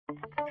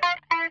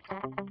Hey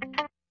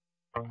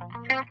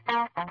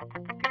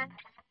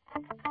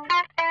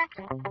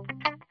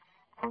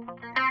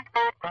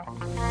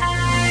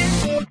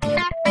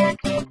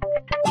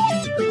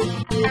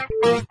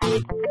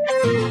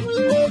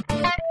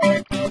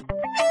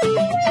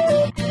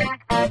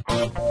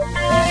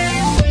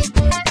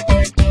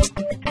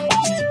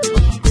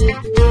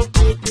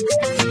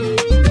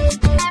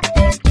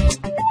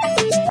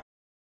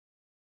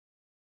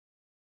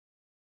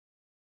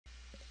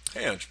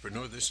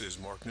entrepreneur, this is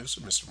Mark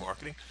Newsom, Mr.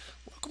 Marketing.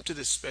 Welcome to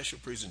this special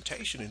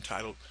presentation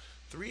entitled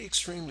 3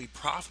 Extremely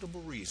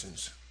Profitable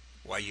Reasons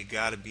Why You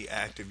Gotta Be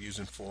Active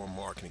Using Forum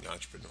Marketing,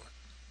 Entrepreneur.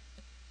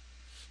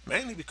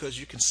 Mainly because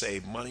you can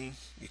save money,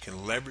 you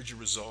can leverage your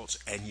results,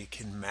 and you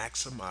can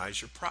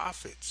maximize your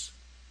profits.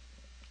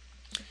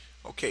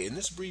 Okay, in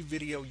this brief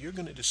video, you're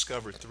going to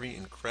discover 3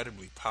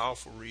 incredibly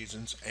powerful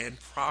reasons and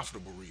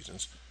profitable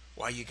reasons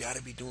why you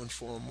gotta be doing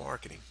forum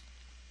marketing.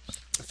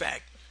 In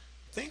fact,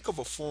 think of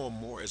a forum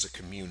more as a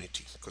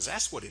community, because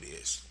that's what it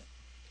is.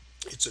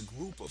 It's a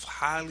group of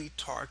highly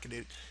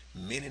targeted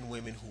men and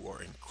women who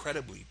are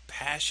incredibly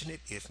passionate,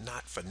 if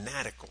not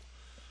fanatical,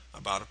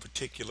 about a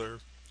particular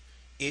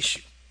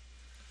issue.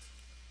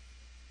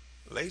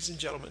 Ladies and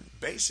gentlemen,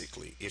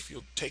 basically, if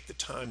you'll take the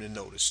time to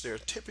notice, there are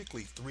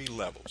typically 3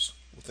 levels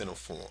within a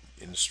forum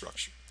in the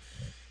structure.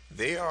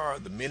 They are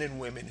the men and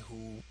women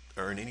who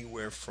earn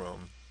anywhere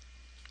from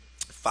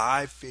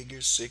 5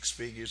 figures, 6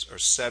 figures, or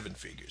 7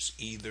 figures,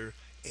 either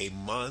a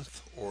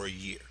month or a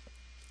year.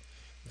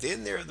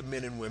 Then there are the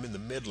men and women, the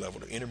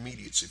mid-level, the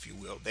intermediates, if you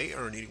will. They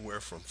earn anywhere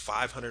from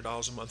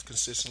 $500 a month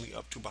consistently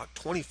up to about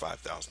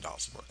 $25,000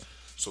 a month.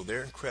 So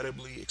they're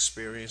incredibly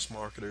experienced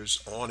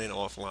marketers on and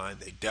offline.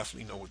 They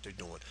definitely know what they're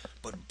doing.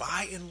 But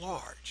by and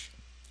large,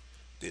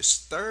 this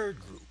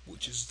third group,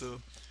 which is the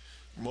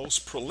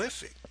most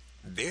prolific,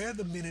 they're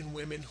the men and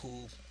women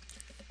who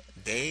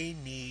they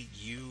need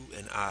you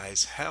and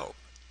I's help.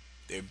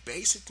 They're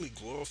basically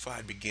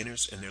glorified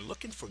beginners, and they're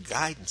looking for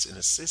guidance and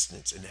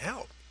assistance and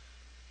help.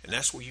 And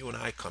that's where you and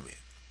I come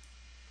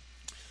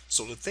in.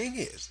 So the thing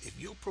is, if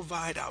you'll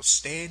provide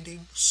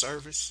outstanding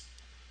service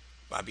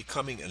by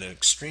becoming an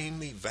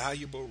extremely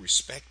valuable,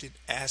 respected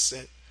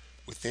asset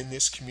within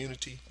this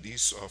community,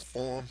 these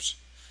forums,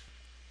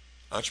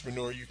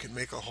 entrepreneur, you can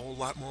make a whole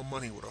lot more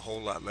money with a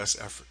whole lot less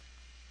effort.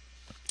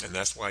 And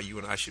that's why you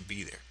and I should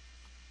be there.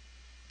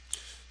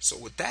 So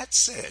with that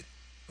said,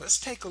 let's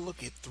take a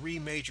look at 3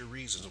 major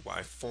reasons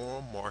why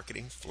forum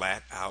marketing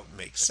flat out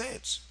makes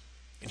sense.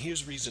 And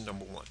here's reason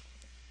number 1.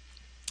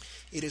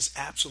 It is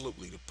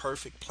absolutely the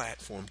perfect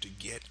platform to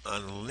get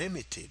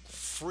unlimited,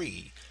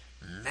 free,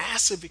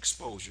 massive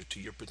exposure to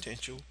your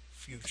potential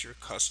future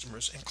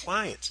customers and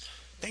clients.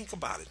 Think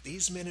about it.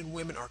 These men and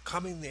women are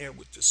coming there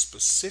with the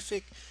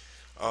specific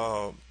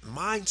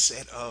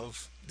mindset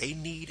of they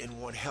need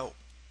and want help.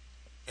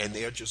 And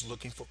they're just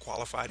looking for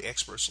qualified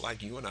experts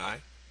like you and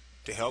I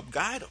to help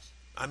guide them.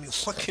 I mean,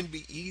 what can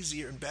be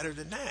easier and better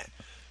than that?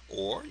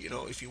 Or,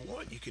 if you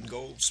want, you can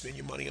go spend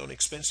your money on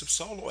expensive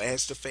solo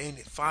ads to find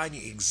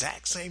the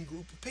exact same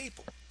group of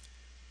people.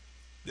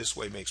 This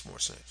way makes more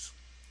sense.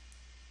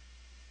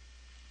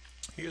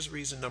 Here's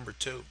reason number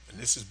 2, and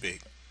this is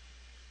big.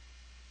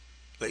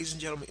 Ladies and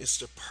gentlemen, it's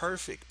the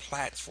perfect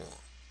platform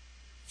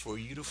for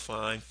you to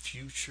find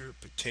future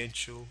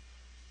potential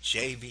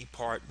JV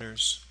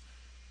partners,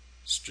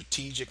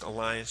 strategic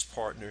alliance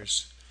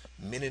partners,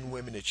 men and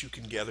women that you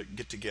can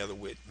get together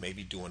with,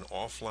 maybe do an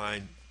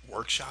offline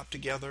workshop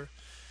together.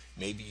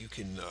 Maybe you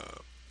can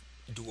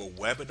do a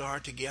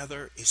webinar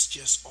together. It's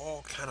just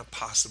all kind of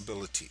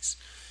possibilities.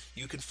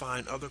 You can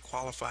find other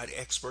qualified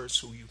experts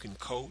who you can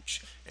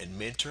coach and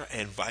mentor,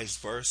 and vice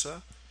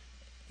versa.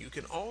 You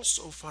can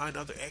also find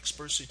other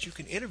experts that you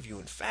can interview.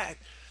 In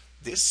fact,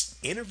 this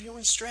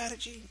interviewing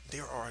strategy,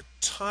 there are a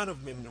ton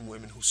of men and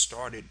women who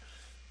started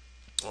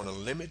on a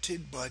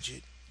limited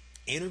budget,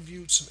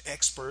 interviewed some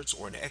experts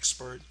or an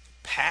expert,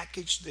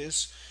 packaged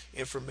this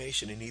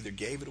information and either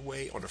gave it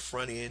away on the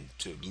front end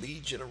to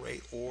lead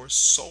generate or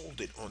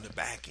sold it on the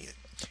back end,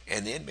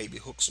 and then maybe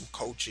hook some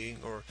coaching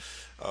or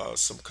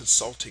some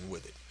consulting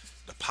with it.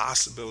 The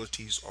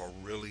possibilities are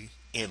really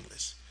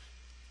endless.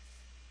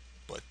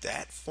 But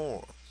that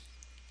forum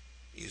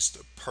is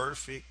the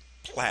perfect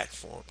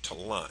platform to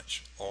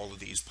launch all of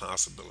these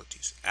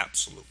possibilities.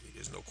 Absolutely,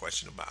 there's no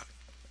question about it.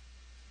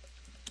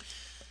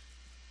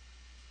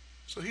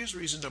 So here's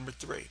reason number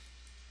 3.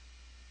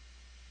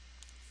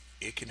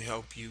 It can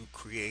help you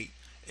create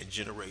and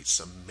generate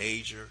some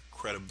major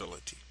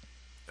credibility.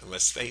 And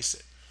let's face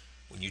it,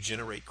 when you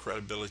generate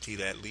credibility,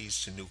 that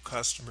leads to new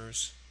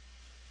customers.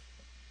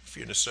 If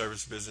you're in the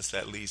service business,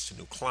 that leads to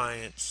new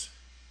clients.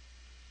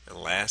 And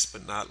last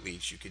but not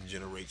least, you can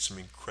generate some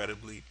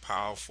incredibly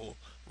powerful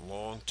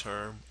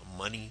long-term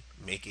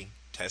money-making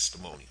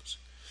testimonials.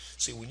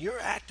 See, when you're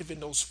active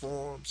in those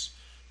forums,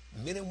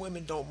 men and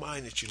women don't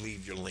mind that you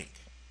leave your link.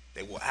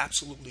 They will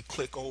absolutely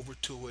click over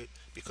to it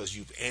because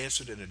you've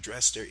answered and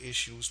addressed their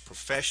issues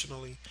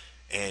professionally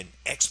and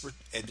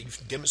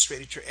you've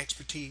demonstrated your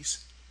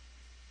expertise.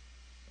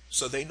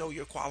 So they know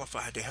you're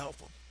qualified to help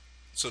them.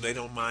 so they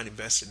don't mind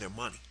investing their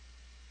money.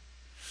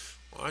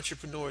 Well,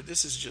 entrepreneur,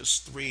 this is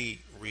just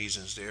three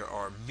reasons. There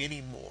are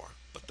many more,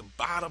 but the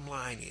bottom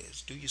line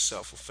is do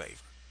yourself a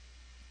favor.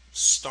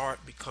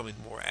 Start becoming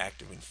more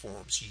active in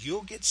forums.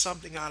 You'll get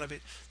something out of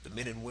it. The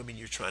men and women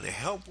you're trying to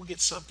help will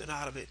get something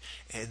out of it.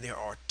 And there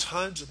are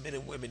tons of men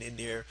and women in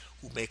there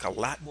who make a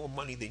lot more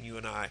money than you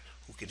and I,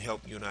 who can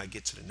help you and I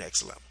get to the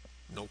next level.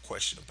 No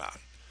question about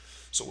it.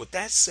 So with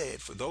that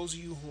said, for those of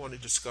you who want to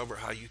discover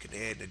how you can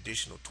add an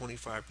additional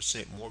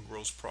 25% more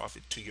gross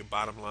profit to your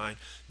bottom line,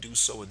 do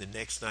so in the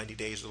next 90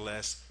 days or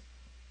less.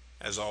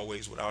 As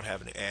always, without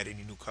having to add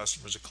any new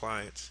customers or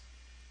clients,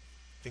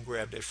 then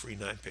grab that free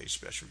 9-page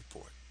special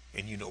report,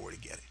 and you know where to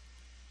get it.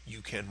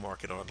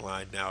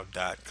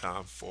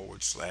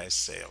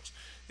 youcanmarketonlinenow.com/sales.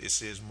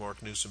 This is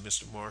Mark Newsom,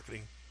 Mr.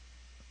 Marketing.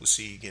 We'll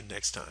see you again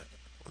next time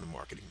on the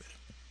Marketing Minute.